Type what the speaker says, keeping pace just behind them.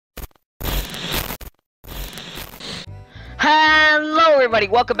everybody,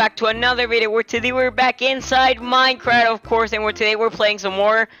 welcome back to another video where today we're back inside Minecraft, of course, and today we're playing some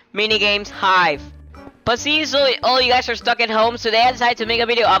more mini games Hive. But see, so all you guys are stuck at home, so they decided to make a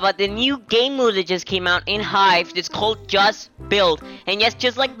video about the new game mode that just came out in Hive. It's called Just Build, and yes,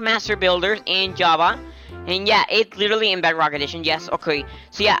 just like Master Builders in Java. And yeah, it's literally in Bedrock Edition. Yes, okay.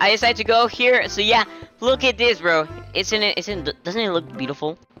 So yeah, I decided to go here. So yeah, look at this, bro. Doesn't it look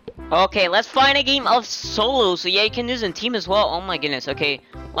beautiful? Okay, let's find a game of solo. So yeah, you can do this in team as well. Oh my goodness. Okay,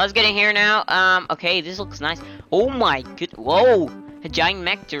 let's get in here now. Okay, this looks nice. Oh my good. Whoa, a giant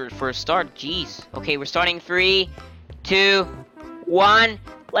mecter for a start. Jeez. Okay, we're starting 3, 2, 1.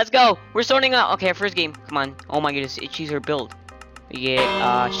 Let's go. We're starting out. Okay, first game. Come on. Oh my goodness, it's easier build.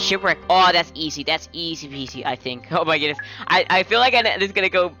 Yeah, shipwreck. Oh, that's easy. That's easy peasy, I think. Oh my goodness. I feel like this is gonna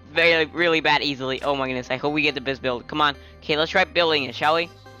go really bad easily. Oh my goodness. I hope we get the best build. Come on. Okay, let's try building it, shall we?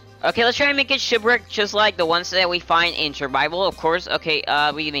 Okay, let's try and make it shipwreck just like the ones that we find in survival, of course. Okay,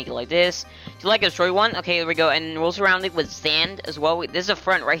 we can make it like this. Do you like a destroy one? Okay, there we go. And we'll surround it with sand as well. This is a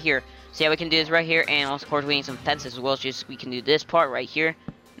front right here. So yeah, we can do this right here. And of course, we need some fences as well. Just we can do this part right here.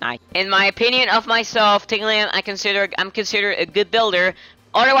 Nice. In my opinion of myself, technically, I'm considered a good builder.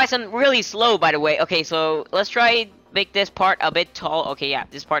 Otherwise, I'm really slow, by the way. Okay, so let's try make this part a bit tall. Okay, yeah,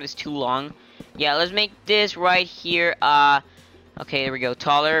 this part is too long. Yeah, let's make this right here. Okay, there we go.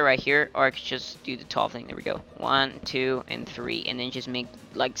 Taller right here, or I could just do the tall thing. There we go. 1, 2, and 3, and then just make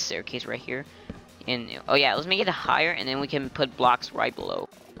like staircase right here. And oh yeah, let's make it higher, and then we can put blocks right below.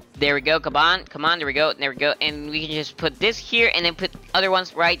 There we go. Come on, there we go, and we can just put this here, and then put other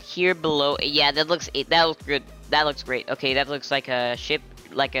ones right here below. Yeah, that looks good. That looks great. Okay, that looks like a ship,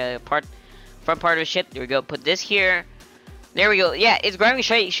 like a front part of a ship. There we go. Put this here. There we go. Yeah, it's growing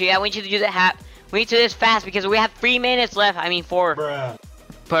straight. So yeah, we need you to do that. We need to do this fast because we have 3 minutes left. I mean 4. Bruh.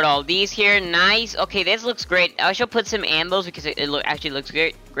 Put all these here. Nice. Okay, this looks great. I should put some ambles because it actually looks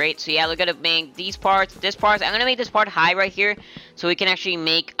great. So yeah, we're gonna make these parts, this part. I'm gonna make this part high right here, so we can actually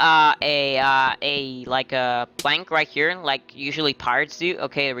make like a plank right here, like usually pirates do.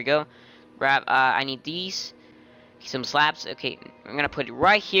 Okay, there we go. Grab. I need these. Some slabs. Okay, I'm gonna put it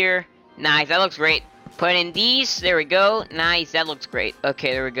right here. Nice. That looks great. Put in these. There we go. Nice. That looks great.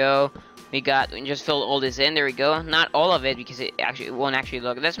 Okay, there we go. We just fill all this in. There we go. Not all of it because it won't actually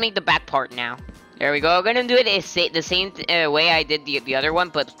look. Let's make the back part now. There we go. I'm gonna do it the same way I did the other one,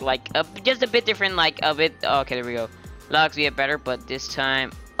 but like just a bit different, like a bit. Okay, there we go. Looks a bit better, but this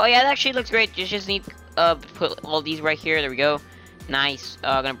time. Oh yeah, it actually looks great. You just need put all these right here. There we go. Nice.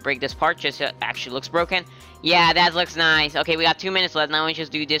 I'm gonna break this part. Just actually looks broken. Yeah, that looks nice. Okay, we got 2 minutes left. Now we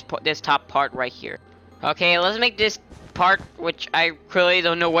just do this top part right here. Okay, let's make this part, which I really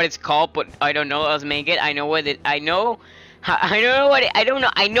don't know what it's called, but I don't know. Let's make it. I know what it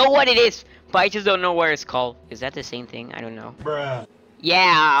is, but I just don't know what it's called. Is that the same thing? I don't know. Bruh.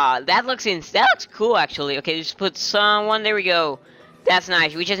 Yeah, that looks cool actually. Okay, just put someone. There we go. That's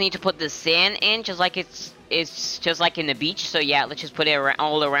nice. We just need to put the sand in, just like it's just like in the beach. So yeah, let's just put it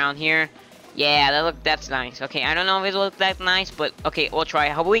all around here. Yeah, that's nice. Okay, I don't know if it looks that nice, but okay, we'll try.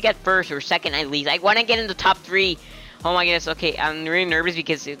 How about we get first or second at least? I want to get in the top 3. Oh my goodness. Okay, I'm really nervous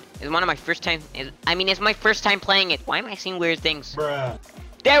because it's one of my first time. It's my first time playing it. Why am I seeing weird things? Bruh.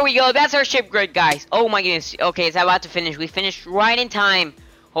 There we go. That's our ship grid, guys. Oh my goodness. Okay, it's about to finish. We finished right in time.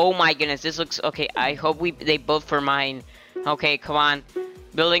 Oh my goodness. This looks okay. I hope they both for mine. Okay, come on.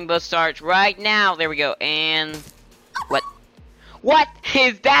 Building both starts right now. There we go. And what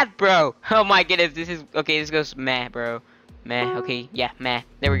is that, bro? Oh my goodness. This is okay. This goes meh, bro. Meh. Okay. Yeah, meh.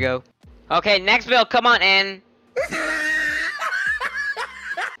 There we go. Okay, next build. Come on, and.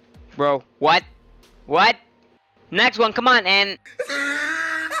 Bro, what? Next one, come on, and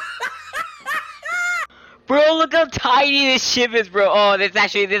bro, look how tiny this ship is, bro. Oh, this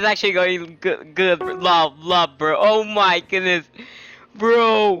actually going good. Love, bro. Oh my goodness,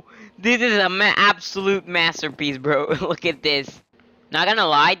 bro, this is an absolute masterpiece, bro. Look at this. Not gonna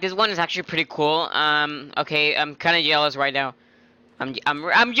lie, this one is actually pretty cool. Okay, I'm kind of jealous right now. I'm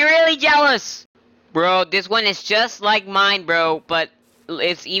really jealous. Bro, this one is just like mine, bro, but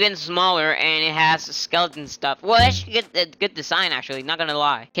it's even smaller and it has skeleton stuff. Well, that's good design, actually, not gonna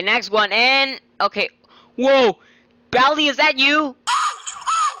lie. Okay, next one, and okay. Whoa, Baldi, is that you? Oh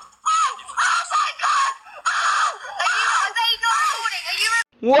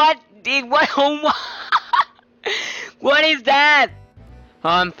my God! What? Oh my! What is that?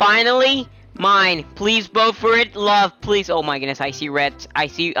 Finally. Mine. Please vote for it. Love, please. Oh my goodness, I see reds. I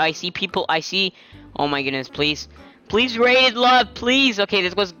see people. Oh my goodness, please. Please rate it, love, please. Okay,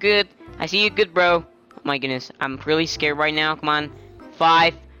 this was good. I see you good, bro. Oh my goodness, I'm really scared right now. Come on.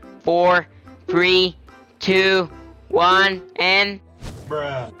 5, 4, 3, 2, 1, and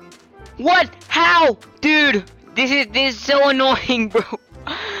What? How? Dude, this is so annoying, bro.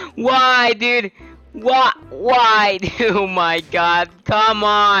 Why, dude? Why? Oh my god, come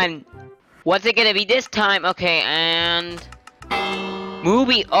on. What's it gonna be this time? Okay, and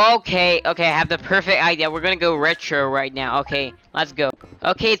movie. Okay, I have the perfect idea. We're gonna go retro right now. Okay, let's go.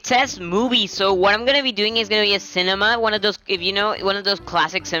 Okay, it says movie, so what I'm gonna be doing is gonna be a cinema, one of those, if you know, one of those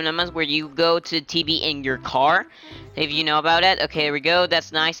classic cinemas where you go to the TV in your car, if you know about it. Okay, there we go,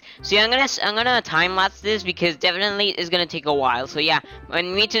 that's nice. So yeah, I'm gonna time lapse this because definitely it's gonna take a while. So yeah,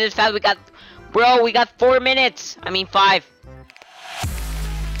 when we to this fast, we got 4 minutes. I mean 5.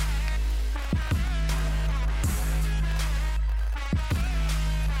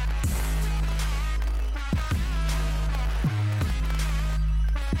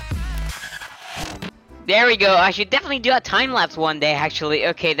 There we go. I should definitely do a time lapse one day, actually.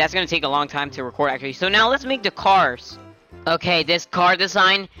 Okay, that's gonna take a long time to record, actually. So now let's make the cars. Okay, this car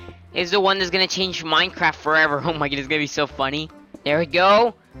design is the one that's gonna change Minecraft forever. Oh my goodness, it's gonna be so funny. There we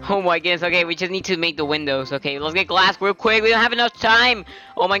go. Oh my goodness. Okay, we just need to make the windows. Okay, let's get glass real quick. We don't have enough time.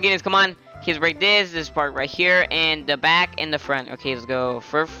 Oh my goodness, come on. Let's break this part right here, and the back and the front. Okay, let's go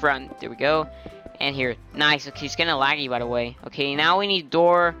for front. There we go. And here. Nice. Okay, it's kinda laggy, by the way. Okay, now we need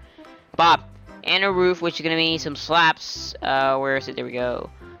door. Bob. And a roof, which is gonna be some slabs. Where is it? There we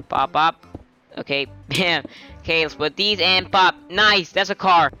go. Pop, pop. Okay, bam. Okay, let's put these and pop. Nice, that's a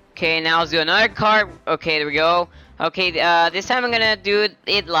car. Okay, now let's do another car. Okay, there we go. Okay, this time I'm gonna do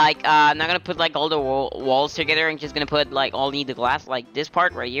it like, I'm not gonna put like all the walls together. I'm just gonna put like all the glass, like this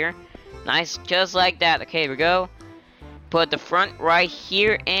part right here. Nice, just like that. Okay, here we go. Put the front right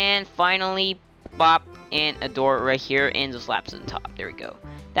here, and finally, pop, and a door right here, and the slabs on top. There we go.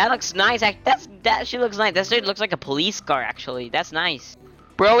 That looks nice. That shit looks nice. That shit looks like a police car, actually. That's nice.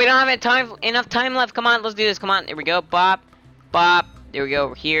 Bro, we don't have enough time left. Come on, let's do this. Come on. There we go. Bop. Bop. There we go.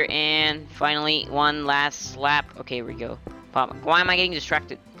 Over here. And finally, one last slap. Okay, here we go. Pop. Why am I getting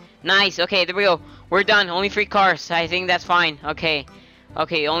distracted? Nice. Okay, there we go. We're done. Only 3 cars. I think that's fine. Okay.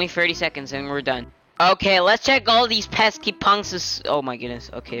 Okay, only 30 seconds and we're done. Okay, let's check all these pesky punks. Oh my goodness.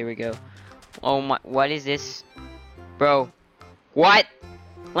 Okay, here we go. Oh my. What is this? Bro. What?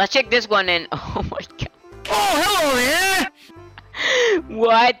 Let's check this one in. Oh my god. Oh, hello there!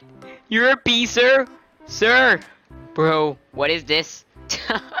 What? You're a piecer? Sir? Bro, what is this?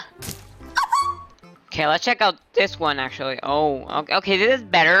 Okay, let's check out this one actually. Oh, okay, this is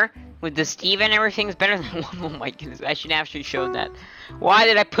better. With the Steve and everything's better than one. Oh my goodness, I should actually show that. Why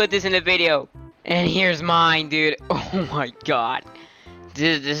did I put this in the video? And here's mine, dude. Oh my god.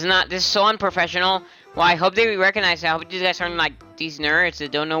 This is so unprofessional. Well, I hope they recognize it. I hope these guys aren't like these nerds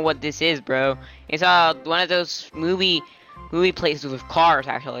that don't know what this is, bro. It's one of those movie places with cars,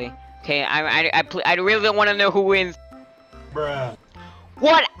 actually. Okay, I really don't want to know who wins. Bruh.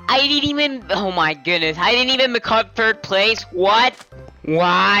 What? I didn't even. Oh my goodness! I didn't even become 3rd place. What?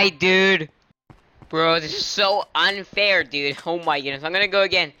 Why, dude? Bro, this is so unfair, dude. Oh my goodness! I'm gonna go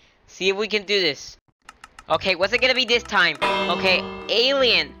again. See if we can do this. Okay, what's it gonna be this time? Okay,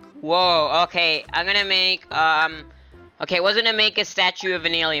 alien. Whoa, okay, I'm gonna make, okay, I wasn't gonna make a statue of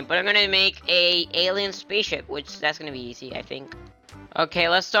an alien, but I'm gonna make a alien spaceship, which, that's gonna be easy, I think. Okay,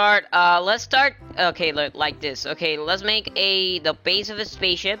 let's start, okay, like this. Okay, let's make the base of a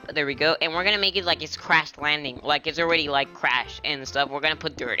spaceship, there we go, and we're gonna make it like it's crash landing, like it's already, like, crashed and stuff. We're gonna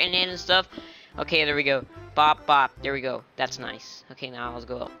put dirt in it and stuff. Okay, there we go. Bop, bop, there we go. That's nice. Okay, now let's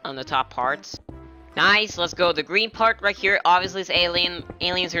go on the top parts. Nice, let's go. The green part right here, obviously it's alien.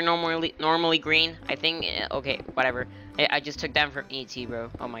 Aliens are normally green. I think, okay, whatever. I just took that from ET, bro.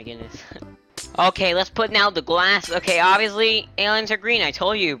 Oh my goodness. Okay, let's put now the glass. Okay, obviously aliens are green. I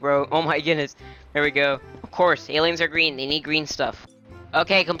told you, bro. Oh my goodness. There we go. Of course, aliens are green. They need green stuff.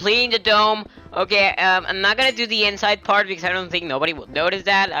 Okay, completing the dome. Okay, I'm not gonna do the inside part because I don't think nobody will notice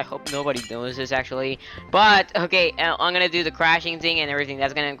that. I hope nobody notices, actually. But, okay, I'm gonna do the crashing thing and everything.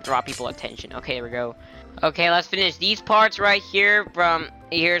 That's gonna draw people attention. Okay, there we go. Okay, let's finish these parts right here from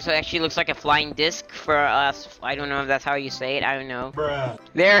here. So it actually looks like a flying disc for us. I don't know if that's how you say it. I don't know. Bruh.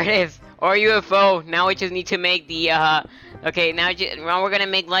 There it is. Or UFO. Now we just need to make the, okay, now we're gonna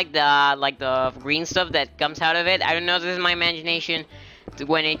make, like the green stuff that comes out of it. I don't know, this is my imagination.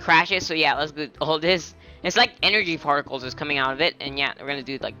 When it crashes, so yeah, let's go hold this. It's like energy particles is coming out of it, and yeah, we're gonna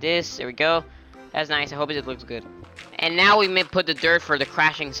do it like this. There we go. That's nice. I hope it looks good. And now we may put the dirt for the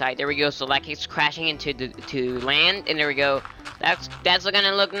crashing side. There we go. So like it's crashing into to land, and there we go. That's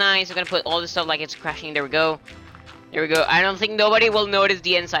gonna look nice. We're gonna put all this stuff like it's crashing. There we go. There we go. I don't think nobody will notice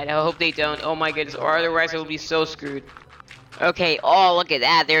the inside. I hope they don't. Oh my goodness, or otherwise it will be so screwed. Okay. Oh, look at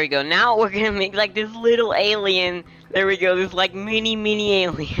that. There we go. Now we're gonna make like this little alien. There we go. This like mini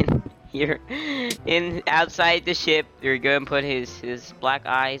alien here in outside the ship. There we go, and put his black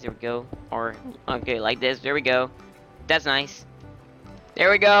eyes. There we go. Or okay, like this. There we go. That's nice. There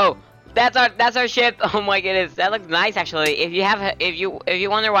we go. That's our ship. Oh my goodness, that looks nice actually. If you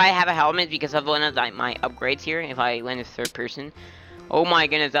wonder why I have a helmet, because of one of my upgrades here. If I went to third person. Oh my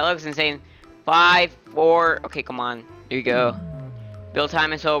goodness, that looks insane. 5, 4. Okay, come on. There you go. Build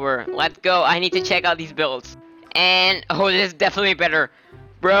time is over. Let's go. I need to check out these builds. And oh, this is definitely better,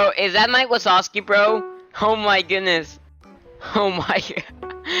 bro. Is that Mike Wazowski, bro? Oh my goodness. Oh my.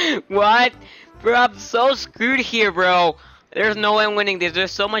 What, bro? I'm so screwed here, bro. There's no way I'm winning this.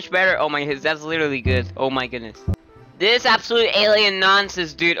 There's so much better. Oh my goodness, that's literally good. Oh my goodness. This absolute alien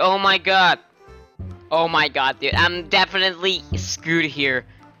nonsense, dude. Oh my god. Oh my god, dude. I'm definitely screwed here.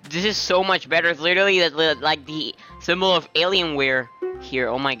 This is so much better. It's literally like the symbol of Alienware here.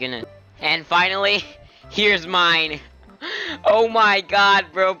 Oh my goodness. And finally, here's mine. Oh my god,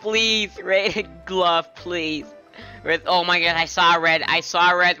 bro. Please, rated glove, please. Oh my god, I saw red. I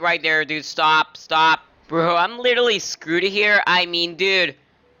saw red right there, dude. Stop, stop. Bro, I'm literally screwed here. I mean, dude.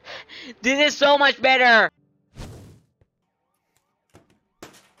 This is so much better.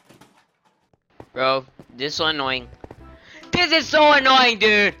 Bro, this is so annoying. This is so annoying,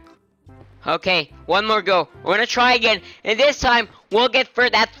 dude. Okay, one more go. We're gonna try again. And this time, we'll get for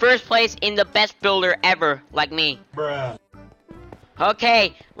that first place in the best builder ever. Like me. Bruh.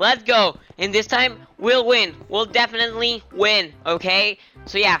 Okay, let's go. And this time, we'll win. We'll definitely win, okay?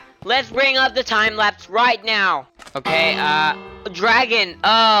 So yeah, let's bring up the time lapse right now. Okay, dragon.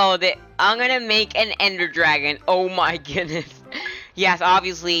 Oh, I'm gonna make an ender dragon. Oh my goodness. Yes,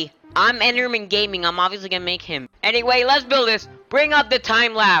 obviously, I'm Enderman Gaming. I'm obviously gonna make him. Anyway, let's build this. Bring up the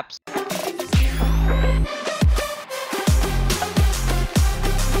time lapse.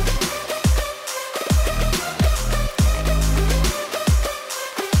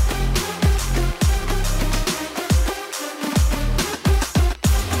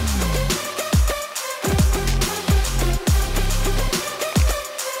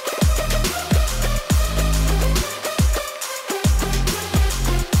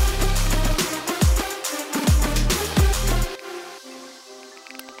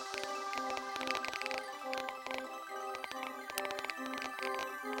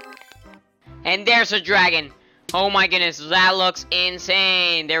 And there's a dragon. Oh my goodness, that looks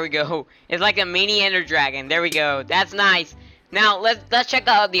insane. There we go. It's like a mini ender dragon. There we go. That's nice. Now let's check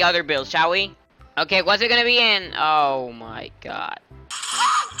out the other builds, shall we? Okay, what's it gonna be in? Oh my god.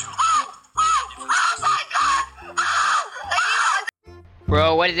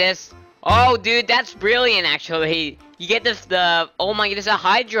 Bro, what is this? Oh, dude, that's brilliant. Actually, you get the. Oh my goodness, a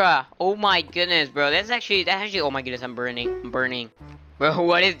Hydra. Oh my goodness, bro. That's actually. Oh my goodness, I'm burning. I'm burning. Bro,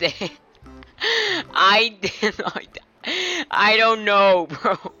 what is this? I don't know,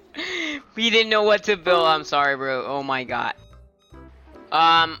 bro. We didn't know what to build. I'm sorry, bro. Oh my god.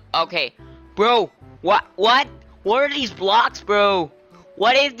 Okay, bro. What are these blocks, bro?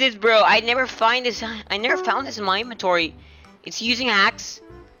 What is this, bro? I never found this in my inventory. It's using axe,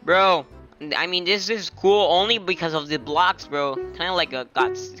 bro. I mean, this is cool only because of the blocks, bro. Kind of like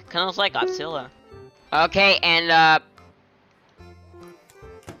Godzilla. Okay, and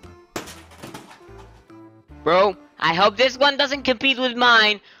bro, I hope this one doesn't compete with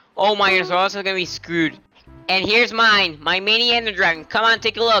mine. Oh my goodness, we're also gonna be screwed. And here's mine, my mini ender dragon. Come on,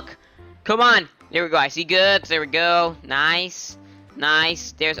 take a look. Come on. There we go. I see goods. There we go. Nice.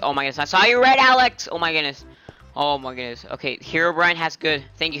 Nice. There's. Oh my goodness. I saw you red, Alex. Oh my goodness. Oh my goodness. Okay, Hero Brian has good.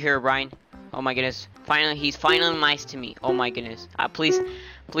 Thank you, Hero Brian. Oh my goodness. Finally, he's finally nice to me. Oh my goodness. Please.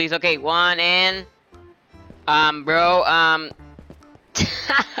 Please. Okay, one and. Bro.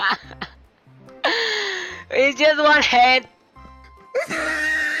 It's just one head.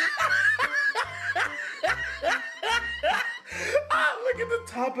 Look at the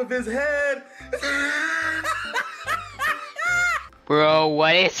top of his head. Bro,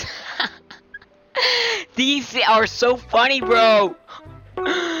 what is... These are so funny, bro.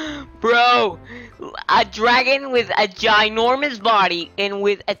 Bro, a dragon with a ginormous body and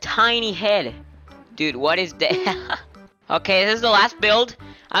with a tiny head. Dude, what is that? Okay, this is the last build.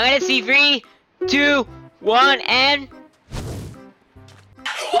 I'm gonna see 3, 2, 1, and...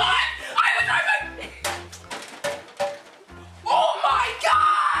 What? I'm a dragon! Oh my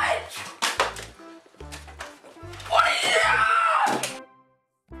god! What is that?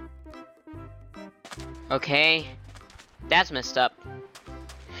 Okay, that's messed up.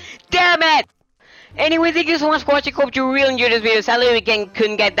 Damn it! Anyway, thank you so much for watching. Hope you really enjoyed this video. Sadly, we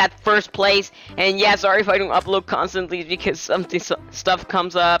couldn't get that first place. And yeah, sorry if I don't upload constantly because stuff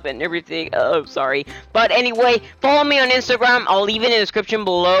comes up and everything. Oh, sorry. But anyway, follow me on Instagram. I'll leave it in the description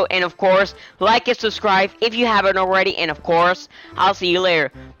below. And of course, like and subscribe if you haven't already. And of course, I'll see you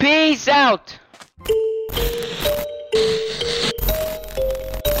later. Peace out.